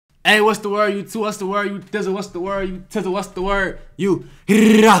Hey, what's the word? You two, what's the word? You thizzle, what's the word? You tizzle, what's the word? You,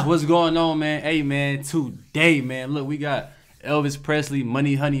 what's going on, man? Hey, man, today, man, look, we got Elvis Presley,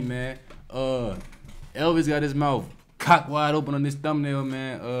 Money Honey, man. Elvis got his mouth cock wide open on this thumbnail,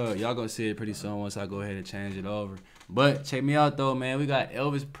 man. Y'all gonna see it pretty soon once I go ahead and change it over. But check me out, though, man. We got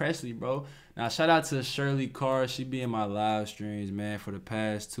Elvis Presley, bro. Now, shout out to Shirley Carr. She be in my live streams, man, for the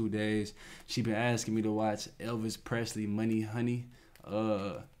past 2 days. She been asking me to watch Elvis Presley, Money Honey.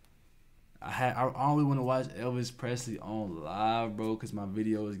 I only want to watch Elvis Presley on live, bro, because my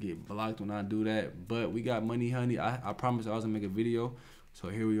videos get blocked when I do that. But we got Money Honey. I promised I was going to make a video. So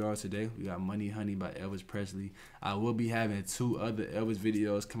here we are today. We got Money Honey by Elvis Presley. I will be having 2 other Elvis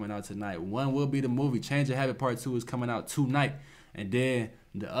videos coming out tonight. One will be the movie Change of Habit Part 2 is coming out tonight. And then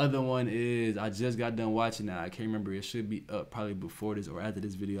the other one is, I just got done watching that. I can't remember. It should be up probably before this or after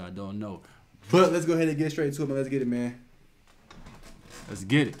this video. I don't know. But let's go ahead and get straight to it, man. Let's get it, man. Let's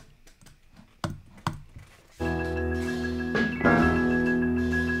get it.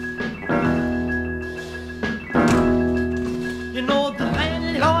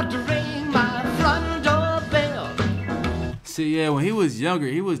 See, yeah, when he was younger,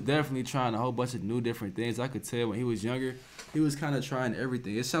 he was definitely trying a whole bunch of new different things. I could tell when he was younger, he was kind of trying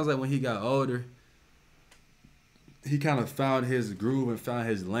everything. It sounds like when he got older, he kind of found his groove and found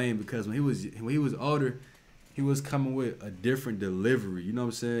his lane, because when he was older, he was coming with a different delivery. You know what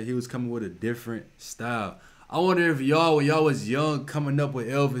I'm saying? He was coming with a different style. I wonder if y'all, when y'all was young coming up with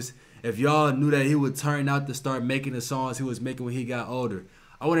Elvis, if y'all knew that he would turn out to start making the songs he was making when he got older.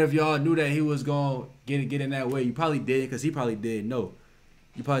 I wonder if y'all knew that he was going to get in that way. You probably did, because he probably didn't know.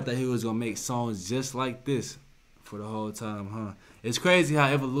 You probably thought he was going to make songs just like this for the whole time, huh? It's crazy how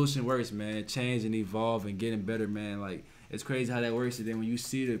evolution works, man. Change and evolve and getting better, man. Like, it's crazy how that works. And then when you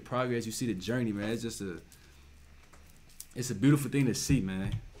see the progress, you see the journey, man. It's just it's a beautiful thing to see,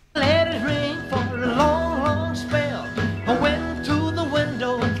 man. Let it ring for a long, long spell. I went to the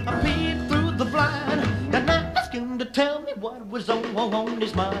window, I peeped through the blind, and I asked him to tell me what was on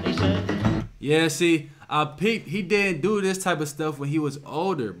his mind. He said, yeah, see, I peeped. He didn't do this type of stuff when he was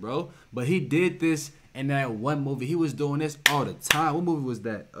older, bro. But he did this in that one movie. He was doing this all the time. What movie was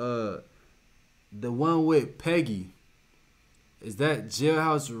that? The one with Peggy. Is that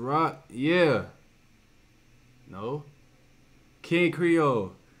Jailhouse Rock? Yeah. No. King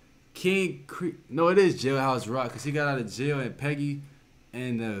Creole. No, it is Jailhouse Rock, because he got out of jail, and Peggy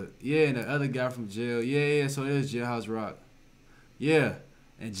and the other guy from jail. Yeah, so it is Jailhouse Rock. Yeah.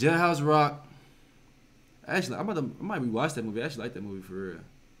 And Jailhouse Rock. Actually, I might be watching that movie. I actually like that movie for real.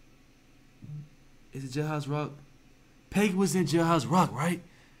 Is it Jailhouse Rock? Peggy was in Jailhouse Rock, right?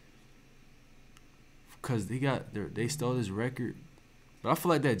 Because they stole his record. But I feel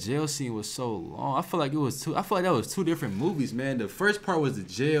like that jail scene was so long. I feel like that was 2 different movies, man. The first part was the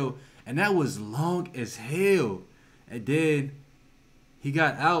jail, and that was long as hell. And then he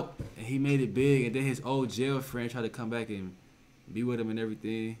got out, and he made it big, and then his old jail friend tried to come back and be with him and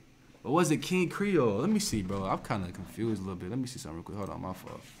everything. But was it King Creole? Let me see, bro. I'm kind of confused a little bit. Let me see something real quick. Hold on, my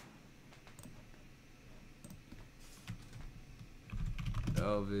fault.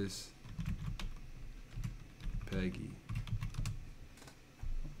 Elvis, Peggy.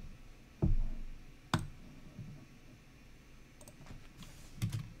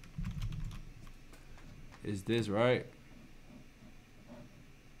 Is this right?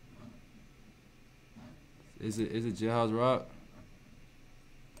 Is it Jailhouse Rock?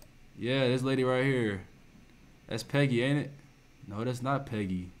 Yeah, this lady right here. That's Peggy, ain't it? No, that's not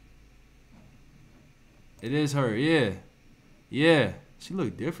Peggy. It is her, yeah. Yeah. She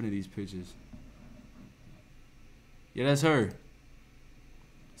look different in these pictures. Yeah, that's her.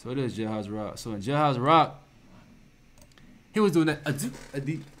 So it is Jailhouse Rock. So in Jailhouse Rock, he was doing that, and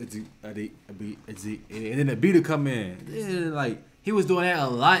then the beat would come in. And like, he was doing that a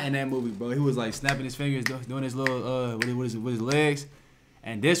lot in that movie, bro. He was like snapping his fingers, doing his little with his legs.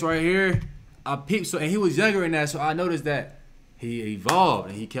 And this right here, I peeped. So, and he was younger in that, so I noticed that he evolved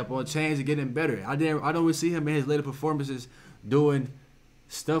and he kept on changing and getting better. I don't really see him in his later performances doing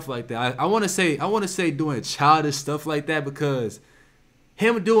stuff like that. I want to say doing childish stuff like that, because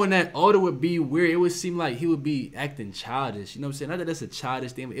him doing that older would be weird. It would seem like he would be acting childish. You know what I'm saying? Not that that's a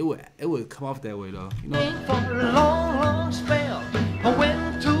childish thing, but it would come off that way, though. You know? for a long, long spell. I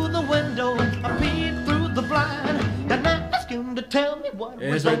went to the window, I peeped through the blind, and I asked him to tell me what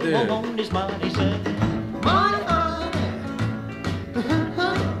was right there. on his mind. He said, money, money,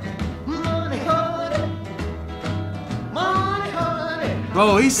 honey, money, honey.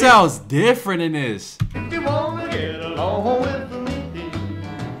 Bro, he sounds different in this. If you wanna get along with me.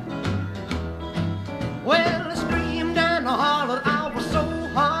 Well, I screamed and I hollered, I was so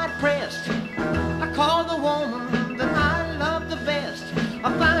hard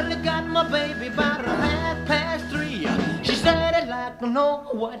don't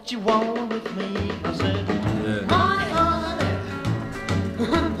know what you want with me. I said, Yeah. money, honey,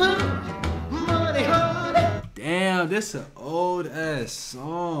 money, honey. Damn, this an old ass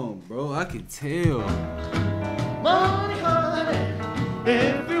song, bro. I can tell. Money, honey,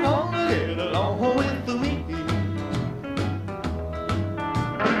 if you wanna get along with me.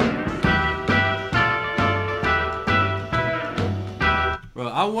 Bro,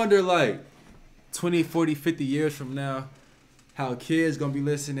 I wonder like 20, 40, 50 years from now, how kids gonna be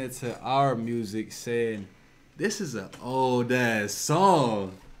listening to our music saying, this is an old ass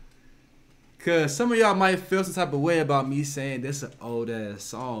song. Cause some of y'all might feel some type of way about me saying this an old ass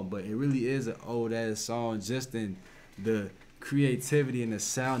song, but it really is an old ass song just in the creativity and the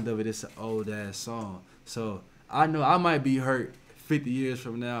sound of it. It's an old ass song. So I know I might be hurt 50 years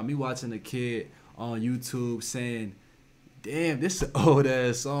from now, me watching a kid on YouTube saying, damn, this is an old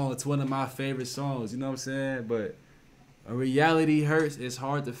ass song. It's one of my favorite songs, you know what I'm saying? But a reality hurts. It's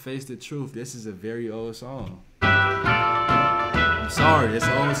hard to face the truth. This is a very old song. I'm sorry, it's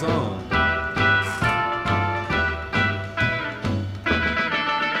an old song.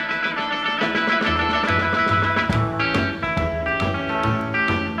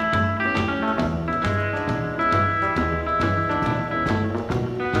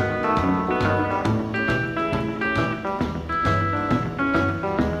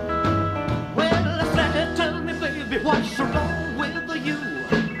 What's wrong with you?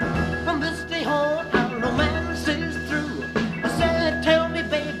 From this day on, our romance is through. I said, tell me,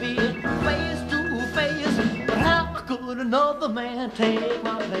 baby, face to face, but how could another man take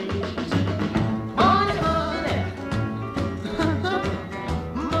my place? She said, money, honey,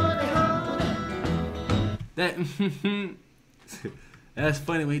 money, honey. That that's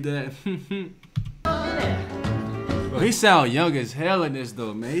funny when he did that. Bro, he sound young as hell in this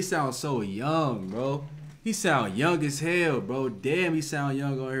though, man. He sounds so young, bro. He sound young as hell, bro. Damn, he sound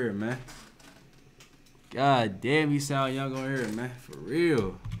young on here, man. God damn, he sound young on here, man. For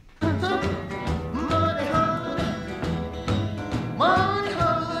real. Money, honey, money,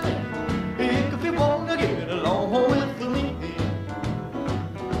 honey, if you wanna get along with me.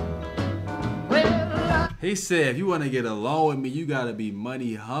 Well, He said, if you want to get along with me, you got to be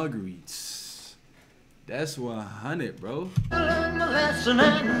money hungry. That's 100, bro. I learned the lesson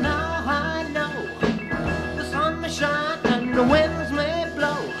and now I know. The sun may shine and the winds may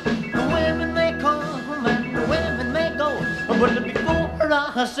blow. The women may come and the women may go. But before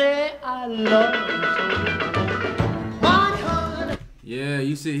I say I love you, money, honey. Yeah,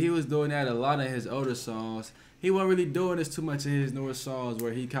 you see, he was doing that a lot of his older songs. He wasn't really doing this too much in his newer songs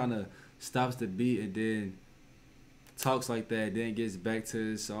where he kind of stops the beat and then talks like that, then gets back to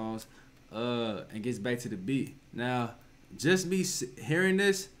his songs and gets back to the beat. Now, just me hearing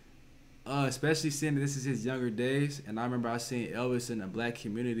this, especially seeing that this is his younger days, and I remember I seen Elvis in the black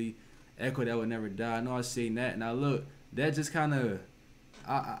community, Echo That Would Never Die. I know I seen that. Now, look, that just kind of,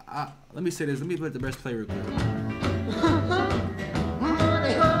 let me say this. Let me put the best play real quick.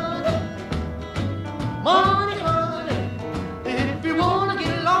 Money, honey, money, honey, if you wanna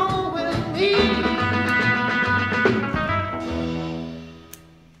get along with me.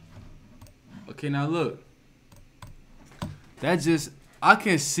 Okay, now look. That just, I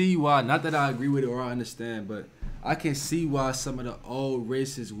can see why, not that I agree with it or I understand, but I can see why some of the old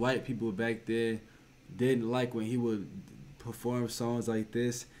racist white people back then didn't like when he would perform songs like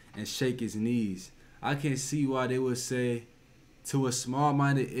this and shake his knees. I can see why they would say, to a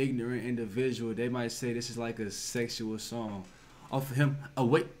small-minded, ignorant individual, they might say this is like a sexual song. Off of him,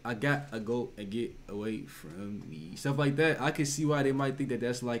 wait, I gotta go and get away from me. Stuff like that. I can see why they might think that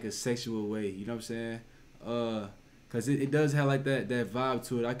that's like a sexual way. You know what I'm saying? Cause it does have like that vibe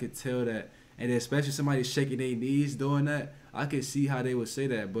to it. I could tell that, and especially somebody shaking their knees doing that. I could see how they would say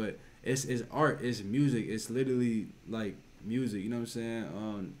that. But it's art, it's music, it's literally like music. You know what I'm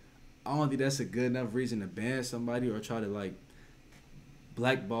saying? I don't think that's a good enough reason to ban somebody or try to like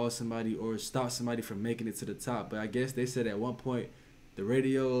blackball somebody or stop somebody from making it to the top. But I guess they said at one point the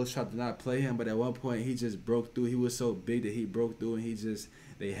radio tried to not play him, but at one point he just broke through. He was so big that he broke through, and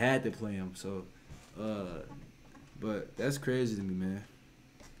they had to play him. So but that's crazy to me, man.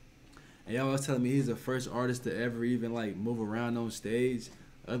 And y'all was telling me he's the first artist to ever even like move around on stage.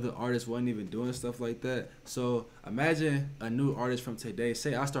 Other artists wasn't even doing stuff like that. So imagine a new artist from today.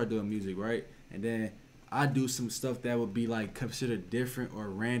 Say I start doing music, right? And then I do some stuff that would be like considered different or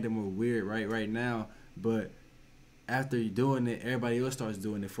random or weird right now. But after you doing it, everybody else starts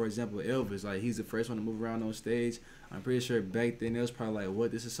doing it. For example, Elvis, like he's the first one to move around on stage. I'm pretty sure back then it was probably like,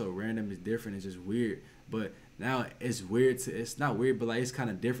 what, this is so random, it's different, it's just weird. But now it's weird it's not weird, but like it's kind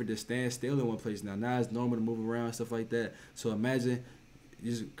of different to stand still in one place now. Now it's normal to move around, stuff like that. So imagine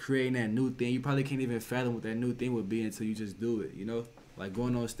just creating that new thing. You probably can't even fathom what that new thing would be until you just do it, you know? Like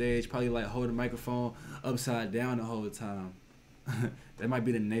going on stage, probably like holding the microphone upside down the whole time. That might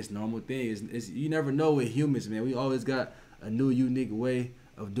be the next normal thing. You never know with humans, man. We always got a new, unique way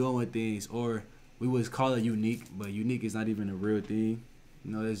of doing things, or we would call it unique, but unique is not even a real thing.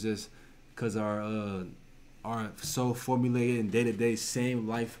 You know, it's just because our so formulated and day-to-day same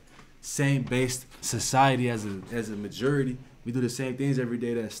life, same based society as a majority. We do the same things every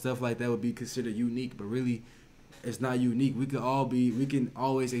day. That stuff like that would be considered unique, but really, it's not unique. We can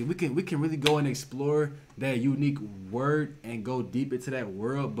really go and explore that unique word and go deep into that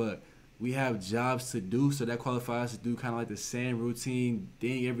world, but we have jobs to do, so that qualifies to do kind of like the same routine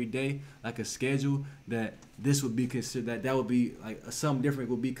thing every day, like a schedule. That this would be considered that would be like something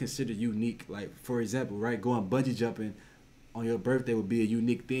different would be considered unique. Like for example, right, going bungee jumping on your birthday would be a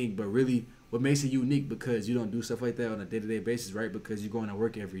unique thing, but really, what makes it unique because you don't do stuff like that on a day-to-day basis, right? Because you're going to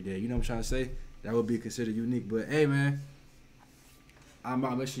work every day. You know what I'm trying to say? That would be considered unique. But hey, man, I'm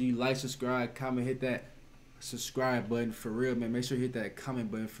out. Make sure you like, subscribe, comment, hit that subscribe button for real, man. Make sure you hit that comment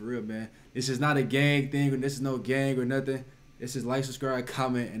button for real, man. This is not a gang thing, or this is no gang or nothing. This is like, subscribe,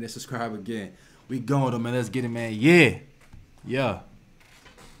 comment, and then subscribe again. We going though, man. Let's get it, man. Yeah.